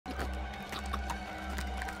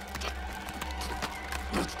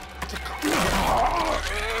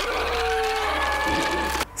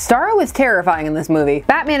Starro is terrifying in this movie.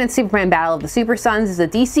 Batman and Superman Battle of the Super Sons is a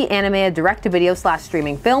DC animated direct-to-video /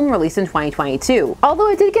 streaming film released in 2022. Although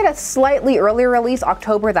it did get a slightly earlier release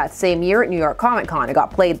October that same year at New York Comic Con, it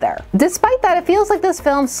got played there. Despite that, it feels like this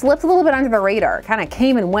film slipped a little bit under the radar, kinda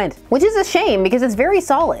came and went, which is a shame because it's very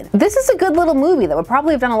solid. This is a good little movie that would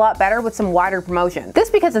probably have done a lot better with some wider promotion. This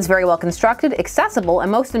because it's very well constructed, accessible,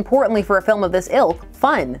 and most importantly for a film of this ilk,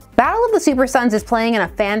 fun. Battle of the Super Sons is playing in a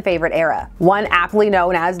fan favorite era, one aptly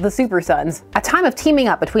known as the Super Sons, a time of teaming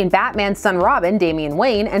up between Batman's son Robin, Damian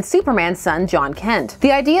Wayne, and Superman's son John Kent.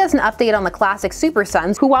 The idea is an update on the classic Super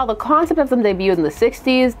Sons, who while the concept of them debuted in the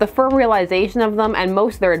 60s, the firm realization of them and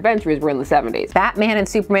most of their adventures were in the 70s. Batman and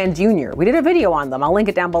Superman Jr. We did a video on them, I'll link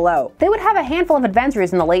it down below. They would have a handful of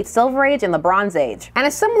adventures in the late Silver Age and the Bronze Age, and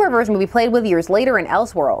a similar version would be played with years later in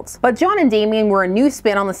Elseworlds. But John and Damian were a new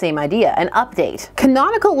spin on the same idea, an update.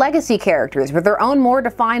 Canonical legacy characters with their own more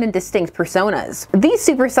defined and distinct personas. These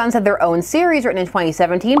Super Sons had their own series written in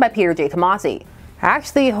 2017 by Peter J. Tomasi.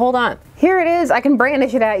 Actually, hold on. Here it is, I can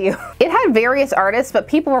brandish it at you. It had various artists, but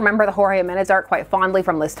people remember the Jorge Jimenez art quite fondly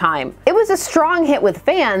from this time. It was a strong hit with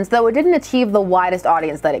fans, though it didn't achieve the widest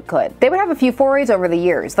audience that it could. They would have a few forays over the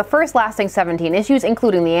years, the first lasting 17 issues,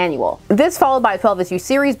 including the annual. This followed by a 12-issue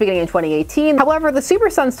series beginning in 2018. However, the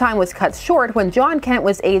Super Sons time was cut short when John Kent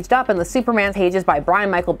was aged up in the Superman pages by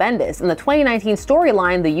Brian Michael Bendis in the 2019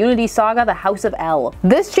 storyline The Unity Saga: The House of L.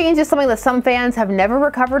 This change is something that some fans have never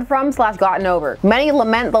recovered from / gotten over. Many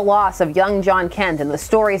lament the loss of young John Kent and the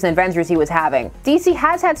stories and adventures he was having. DC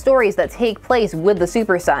has had stories that take place with the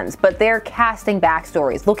Super Sons, but they're casting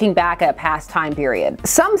backstories, looking back at a past time period.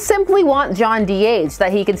 Some simply want John de-aged,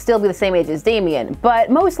 that he can still be the same age as Damian,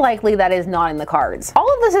 but most likely that is not in the cards.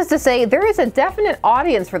 All of this is to say there is a definite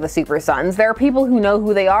audience for the Super Sons. There are people who know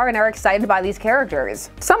who they are and are excited by these characters.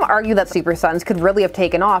 Some argue that Super Sons could really have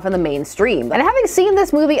taken off in the mainstream, and having seen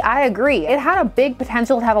this movie, I agree. It had a big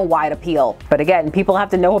potential to have a wide appeal. But again, people have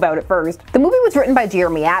to know about it first. The movie was written by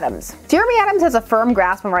Jeremy Adams. Jeremy Adams has a firm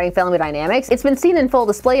grasp on writing film dynamics. It's been seen in full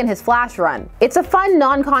display in his Flash run. It's a fun,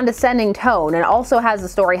 non-condescending tone and also has the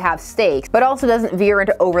story have stakes, but also doesn't veer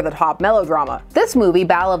into over-the-top melodrama. This movie,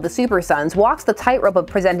 Battle of the Super Sons, walks the tightrope of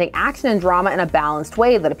presenting action and drama in a balanced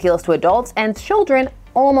way that appeals to adults and children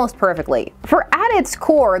almost perfectly. For at its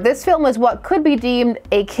core, this film is what could be deemed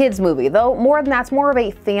a kids movie, though more than that, it's more of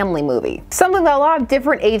a family movie. Something that a lot of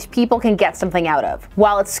different age people can get something out of,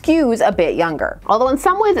 while it skews a bit younger. Although in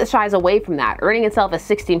some ways it shies away from that, earning itself a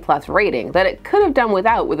 16+ rating that it could have done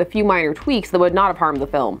without with a few minor tweaks that would not have harmed the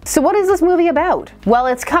film. So what is this movie about? Well,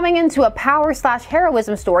 it's coming into a power /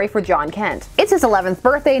 heroism story for John Kent. It's his 11th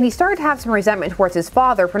birthday and he started to have some resentment towards his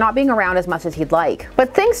father for not being around as much as he'd like.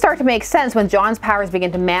 But things start to make sense when John's powers begin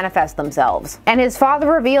to manifest themselves, and his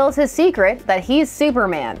father reveals his secret, that he's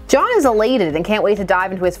Superman. John is elated and can't wait to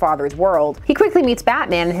dive into his father's world. He quickly meets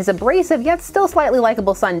Batman and his abrasive yet still slightly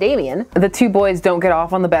likable son Damian. The two boys don't get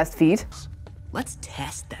off on the best feet. Let's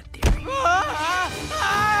test that theory.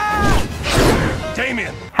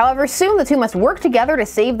 Damian! However, soon the two must work together to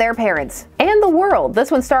save their parents and the world. This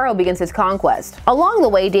when Starro begins his conquest. Along the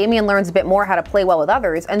way, Damian learns a bit more how to play well with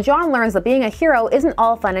others, and John learns that being a hero isn't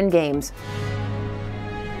all fun and games.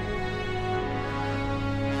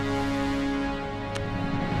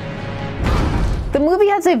 The movie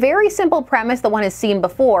has a very simple premise that one has seen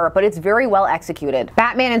before, but it's very well executed.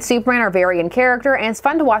 Batman and Superman are very in character, and it's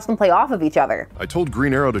fun to watch them play off of each other. I told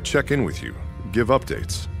Green Arrow to check in with you, give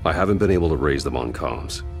updates. I haven't been able to raise them on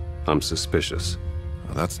comms. I'm suspicious.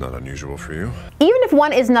 Well, that's not unusual for you. Even if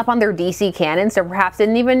one isn't up on their DC canon, so perhaps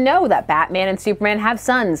didn't even know that Batman and Superman have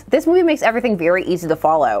sons, this movie makes everything very easy to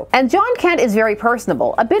follow. And John Kent is very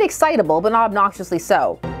personable, a bit excitable, but not obnoxiously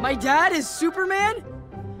so. My dad is Superman?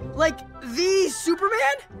 Like, the Superman?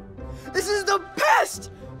 This is the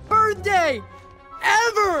best birthday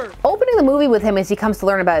ever! Opening the movie with him as he comes to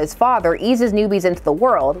learn about his father eases newbies into the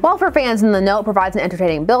world, while for fans in the know it provides an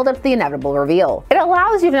entertaining build-up to the inevitable reveal. It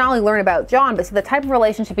allows you to not only learn about John, but see the type of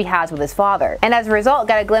relationship he has with his father, and as a result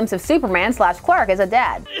get a glimpse of Superman / Clark as a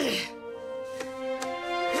dad.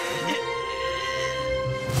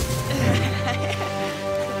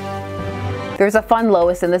 There's a fun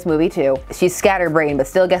Lois in this movie too. She's scatterbrained but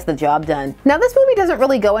still gets the job done. Now this movie doesn't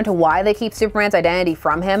really go into why they keep Superman's identity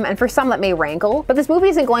from him, and for some that may rankle, but this movie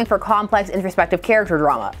isn't going for complex introspective character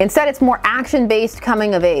drama. Instead it's more action-based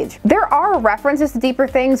coming of age. There are references to deeper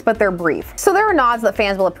things, but they're brief. So there are nods that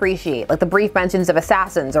fans will appreciate, like the brief mentions of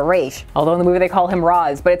assassins or Raish. Although in the movie they call him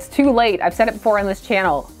Roz, but it's too late. I've said it before on this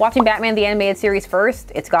channel. Watching Batman the Animated Series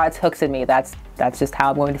first, it's got its hooks in me. That's That's just how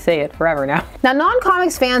I'm going to say it forever now. Now,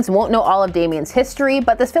 non-comics fans won't know all of Damian's history,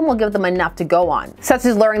 but this film will give them enough to go on, such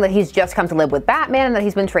as learning that he's just come to live with Batman and that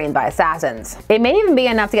he's been trained by assassins. It may even be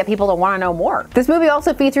enough to get people to want to know more. This movie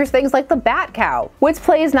also features things like the Bat Cow, which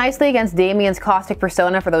plays nicely against Damian's caustic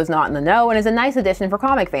persona for those not in the know and is a nice addition for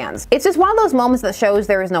comic fans. It's just one of those moments that shows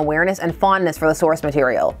there is an awareness and fondness for the source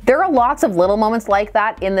material. There are lots of little moments like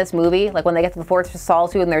that in this movie, like when they get to the Fortress of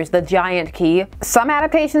Solitude and there's the giant key. Some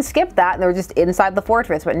adaptations skip that and they're just inside the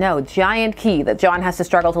fortress, but no, giant key that John has to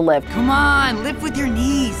struggle to lift. Come on, lift with your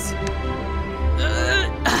knees.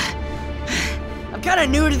 I'm kind of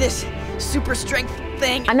new to this super strength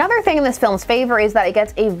thing. Another thing in this film's favor is that it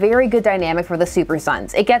gets a very good dynamic for the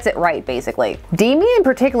supersons. It gets it right, basically. Damian in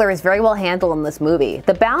particular is very well handled in this movie.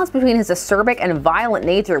 The balance between his acerbic and violent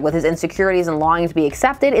nature with his insecurities and longing to be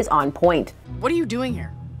accepted is on point. What are you doing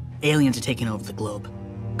here? Aliens are taking over the globe.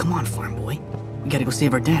 Come on, farm boy. We gotta go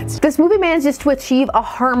save our dads. This movie manages to achieve a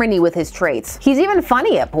harmony with his traits. He's even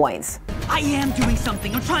funny at points. I am doing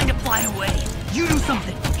something. I'm trying to fly away. You do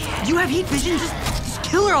something. You have heat vision. Just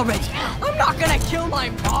kill her already. I'm not gonna kill my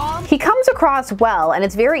mom. He comes across well, and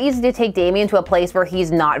it's very easy to take Damian to a place where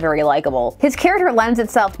he's not very likable. His character lends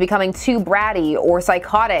itself to becoming too bratty or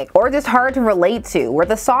psychotic or just hard to relate to, where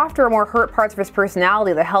the softer or more hurt parts of his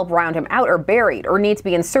personality that help round him out are buried or need to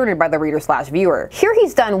be inserted by the reader/viewer. Here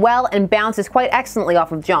he's done well and bounces quite excellently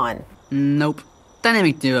off of John. Nope.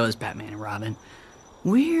 Dynamic duo is Batman and Robin.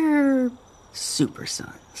 We're super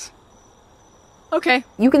sons. Okay.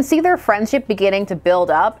 You can see their friendship beginning to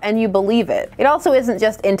build up, and you believe it. It also isn't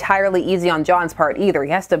just entirely easy on John's part either.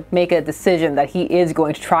 He has to make a decision that he is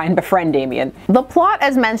going to try and befriend Damian. The plot,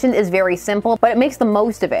 as mentioned, is very simple, but it makes the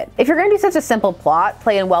most of it. If you're going to do such a simple plot,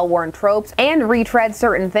 play in well-worn tropes, and retread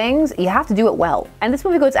certain things, you have to do it well. And this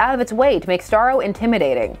movie goes out of its way to make Starro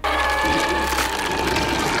intimidating.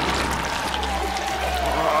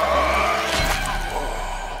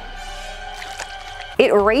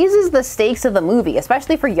 It raises the stakes of the movie,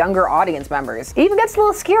 especially for younger audience members. It even gets a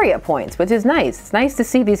little scary at points, which is nice. It's nice to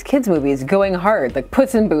see these kids movies going hard, like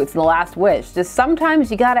Puss in Boots and The Last Wish. Just sometimes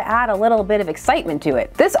you gotta add a little bit of excitement to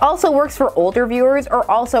it. This also works for older viewers or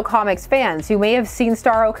also comics fans who may have seen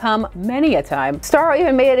Starro come many a time. Starro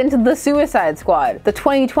even made it into the Suicide Squad. The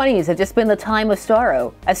 2020s have just been the time of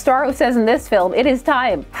Starro. As Starro says in this film, it is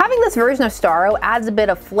time. Having this version of Starro adds a bit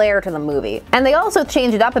of flair to the movie. And they also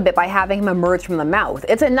change it up a bit by having him emerge from the mouth.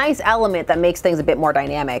 It's a nice element that makes things a bit more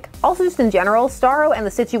dynamic. Also, just in general, Starro and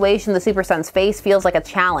the situation the supersons face feels like a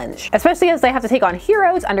challenge, especially as they have to take on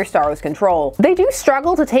heroes under Starro's control. They do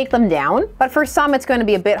struggle to take them down, but for some it's going to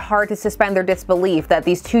be a bit hard to suspend their disbelief that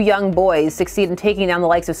these two young boys succeed in taking down the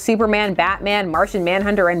likes of Superman, Batman, Martian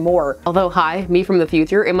Manhunter, and more. Although, hi, me from the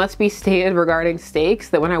future, it must be stated regarding stakes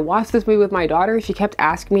that when I watched this movie with my daughter, she kept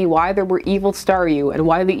asking me why there were evil Starro and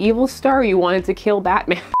why the evil Starro wanted to kill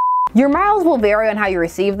Batman. Your miles will vary on how you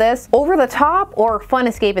receive this, over the top or fun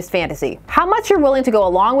escapist fantasy. How much you're willing to go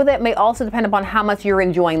along with it may also depend upon how much you're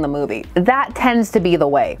enjoying the movie. That tends to be the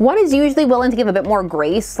way. One is usually willing to give a bit more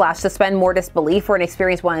grace / suspend more disbelief for an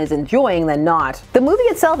experience one is enjoying than not. The movie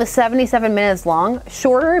itself is 77 minutes long,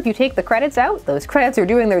 shorter if you take the credits out. Those credits are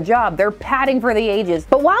doing their job, they're padding for the ages.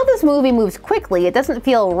 But while this movie moves quickly, it doesn't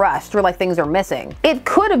feel rushed or like things are missing. It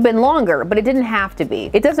could have been longer, but it didn't have to be.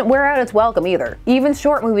 It doesn't wear out its welcome either. Even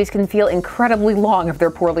short movies can feel incredibly long if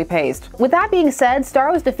they're poorly paced. With that being said,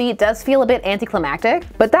 Starro's defeat does feel a bit anticlimactic,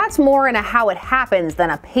 but that's more in a how it happens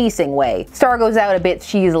than a pacing way. Starro goes out a bit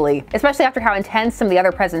cheesily, especially after how intense some of the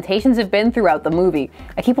other presentations have been throughout the movie.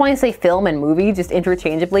 I keep wanting to say film and movie just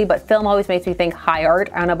interchangeably, but film always makes me think high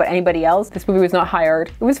art. I don't know about anybody else. This movie was not high art.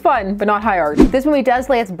 It was fun, but not high art. This movie does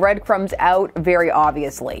lay its breadcrumbs out very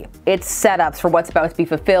obviously. It's setups for what's about to be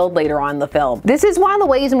fulfilled later on in the film. This is one of the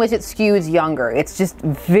ways in which it skews younger. It's just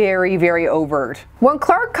very overt. When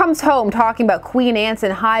Clark comes home talking about queen ants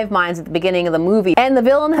and hive minds at the beginning of the movie, and the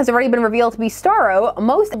villain has already been revealed to be Starro,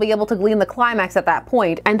 most will be able to glean the climax at that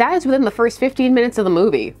point, and that is within the first 15 minutes of the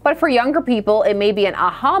movie. But for younger people, it may be an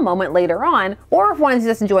aha moment later on, or if one is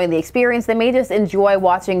just enjoying the experience, they may just enjoy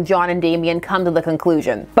watching John and Damian come to the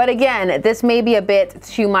conclusion. But again, this may be a bit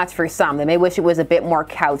too much for some. They may wish it was a bit more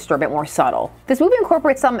couched or a bit more subtle. This movie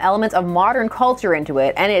incorporates some elements of modern culture into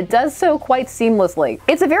it, and it does so quite seamlessly.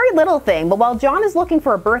 It's a very little thing, but while John is looking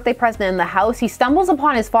for a birthday present in the house, he stumbles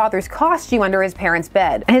upon his father's costume under his parents'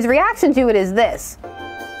 bed. And his reaction to it is this.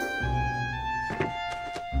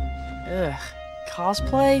 Ugh,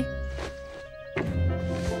 cosplay?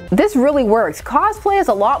 This really works. Cosplay is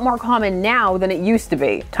a lot more common now than it used to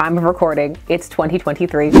be. Time of recording, it's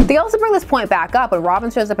 2023. They also bring this point back up when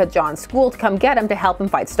Robin shows up at John's school to come get him to help him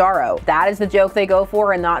fight Starro. That is the joke they go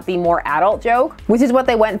for and not the more adult joke, which is what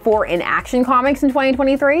they went for in Action Comics in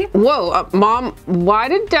 2023. Whoa, Mom, why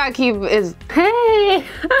did Dad keep his... Hey!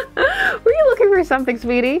 Were you looking for something,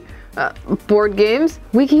 sweetie? Board games?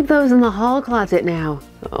 We keep those in the hall closet now.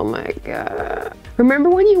 Oh my god.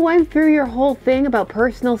 Remember when you went through your whole thing about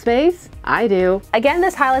personal space? I do. Again,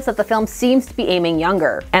 this highlights that the film seems to be aiming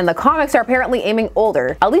younger, and the comics are apparently aiming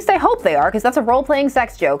older. At least I hope they are, because that's a role-playing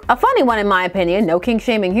sex joke. A funny one in my opinion, no kink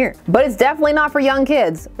shaming here. But it's definitely not for young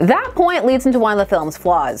kids. That point leads into one of the film's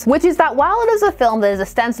flaws, which is that while it is a film that is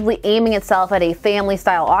ostensibly aiming itself at a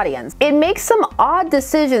family-style audience, it makes some odd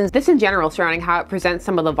decisions, this in general, surrounding how it presents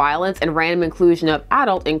some of the violence and random inclusion of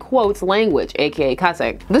adult, in quotes, language, aka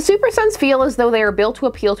cussing. The supersons feel as though they are built to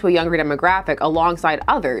appeal to a younger demographic alongside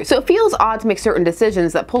others, so it feels odd to make certain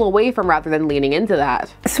decisions that pull away from rather than leaning into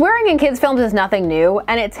that. Swearing in kids' films is nothing new,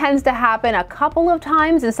 and it tends to happen a couple of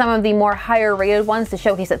times in some of the more higher rated ones to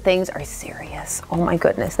showcase that things are serious. Oh my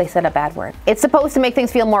goodness, they said a bad word. It's supposed to make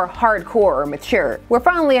things feel more hardcore or mature, where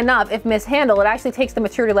funnily enough, if mishandled, it actually takes the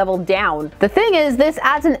maturity level down. The thing is, this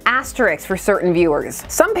adds an asterisk for certain viewers.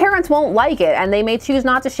 Some parents won't like it, and they may choose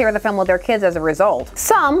not to share the film with their kids as a result.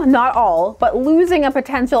 Some, not all, but losing a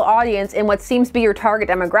potential audience in what seems to be your target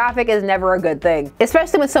demographic is never a good thing,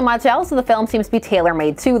 especially when so much else of the film seems to be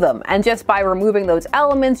tailor-made to them, and just by removing those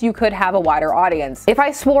elements you could have a wider audience. If I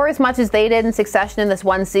swore as much as they did in succession in this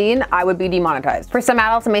one scene, I would be demonetized. For some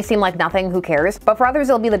adults it may seem like nothing, who cares, but for others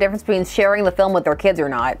it'll be the difference between sharing the film with their kids or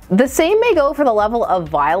not. The same may go for the level of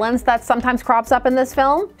violence that sometimes crops up in this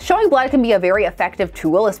film. Showing blood can be a very effective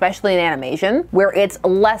tool, especially in animation, where it's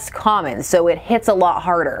less common, so it hits a lot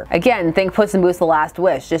harder. Again, think Puss in Boots: The Last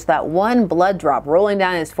Wish, just that one blood drop rolling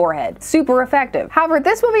down his forehead. Super effective. However,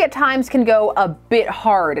 this movie at times can go a bit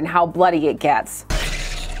hard in how bloody it gets.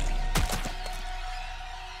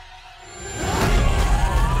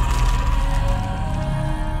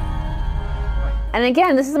 And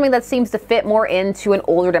again, this is something that seems to fit more into an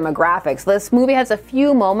older demographic. So this movie has a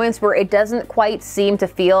few moments where it doesn't quite seem to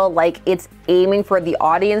feel like it's aiming for the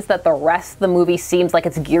audience that the rest of the movie seems like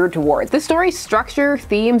it's geared towards. The story's structure,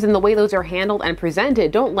 themes, and the way those are handled and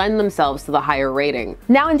presented don't lend themselves to the higher rating.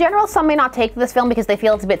 Now, in general, some may not take this film because they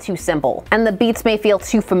feel it's a bit too simple, and the beats may feel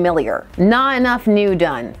too familiar. Not enough new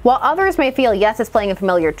done. While others may feel, yes, it's playing in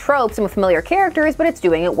familiar tropes and with familiar characters, but it's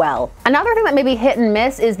doing it well. Another thing that may be hit and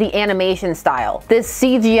miss is the animation style. This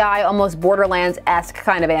CGI, almost Borderlands-esque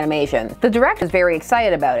kind of animation. The director is very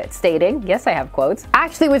excited about it, stating, yes, I have quotes,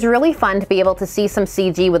 "Actually, it was really fun to be able to see some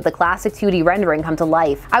CG with the classic 2D rendering come to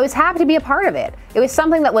life. I was happy to be a part of it. It was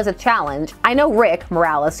something that was a challenge. I know Rick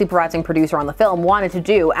Morales, supervising producer on the film, wanted to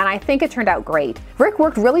do, and I think it turned out great. Rick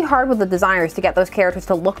worked really hard with the designers to get those characters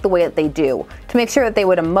to look the way that they do, to make sure that they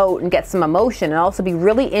would emote and get some emotion and also be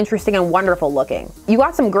really interesting and wonderful looking. You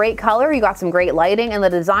got some great color, you got some great lighting, and the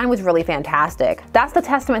design was really fantastic. That's the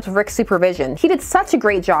testament to Rick's supervision. He did such a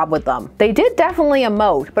great job with them. They did definitely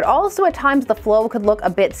emote, but also at times the flow could look a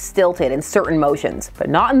bit stilted in certain motions, but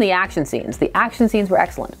not in the action scenes. The action scenes were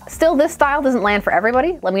excellent. Still, this style doesn't land for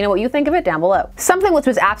everybody. Let me know what you think of it down below. Something which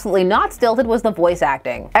was absolutely not stilted was the voice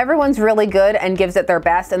acting. Everyone's really good and gives it their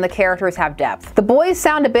best, and the characters have depth. The boys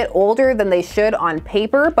sound a bit older than they should on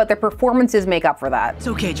paper, but their performances make up for that. It's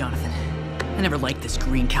okay, Jonathan. I never liked this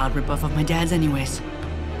green cowed ripoff of my dad's anyways.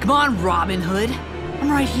 Come on, Robin Hood. I'm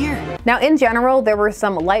right here. Now, in general, there were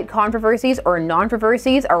some light controversies or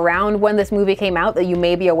non-controversies around when this movie came out that you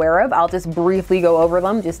may be aware of. I'll just briefly go over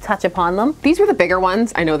them, just touch upon them. These were the bigger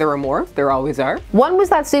ones. I know there were more. There always are. One was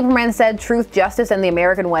that Superman said truth, justice, and the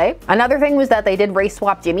American way. Another thing was that they did race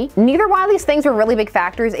swap Jimmy. Neither one of these things were really big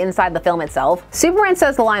factors inside the film itself. Superman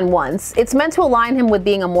says the line once. It's meant to align him with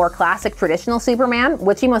being a more classic traditional Superman,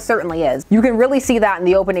 which he most certainly is. You can really see that in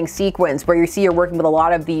the opening sequence where you see you're working with a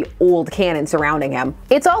lot of the old canon surrounding him.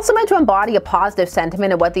 It's also meant to embody a positive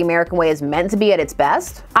sentiment of what the American way is meant to be at its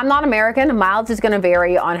best. I'm not American, mileage is going to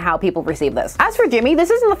vary on how people receive this. As for Jimmy, this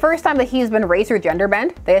isn't the first time that he's been race or gender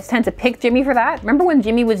bent. They just tend to pick Jimmy for that. Remember when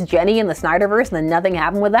Jimmy was Jenny in the Snyderverse and then nothing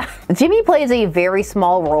happened with that? Jimmy plays a very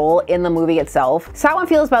small role in the movie itself, so how one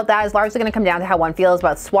feels about that is largely going to come down to how one feels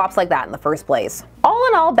about swaps like that in the first place. All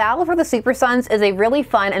in all, Battle for the Supersons is a really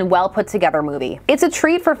fun and well put together movie. It's a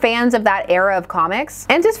treat for fans of that era of comics,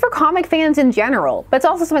 and just for comic fans in general, but it's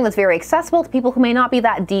also something that's very accessible to people who may not be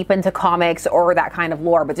that deep into comics or that kind of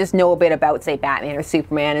lore, but just know a bit about, say, Batman or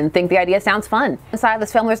Superman and think the idea sounds fun. Inside of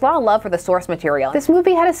this film, there's a lot of love for the source material. This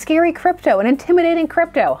movie had a scary Krypto, an intimidating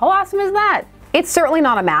Krypto. How awesome is that? It's certainly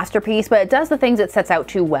not a masterpiece, but it does the things it sets out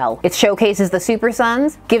to well. It showcases the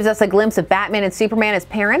supersons, gives us a glimpse of Batman and Superman as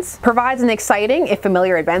parents, provides an exciting, if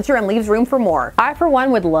familiar, adventure, and leaves room for more. I, for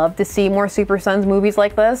one, would love to see more supersons movies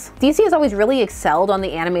like this. DC has always really excelled on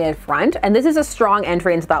the animated front, and this is a strong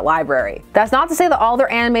entry into that library. That's not to say that all their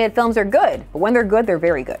animated films are good, but when they're good, they're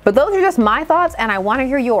very good. But those are just my thoughts, and I want to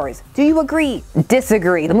hear yours. Do you agree?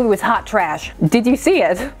 Disagree? The movie was hot trash. Did you see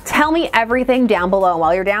it? Tell me everything down below.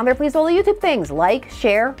 While you're down there, please do all the YouTube things. Like,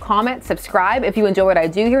 share, comment, subscribe. If you enjoy what I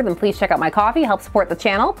do here, then please check out my Ko-fi, help support the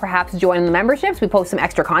channel, perhaps join the memberships. We post some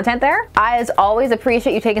extra content there. I, as always,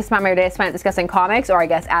 appreciate you taking some time out of your day to spend discussing comics, or I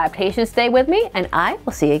guess adaptations today with me, and I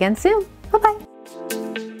will see you again soon. Bye-bye.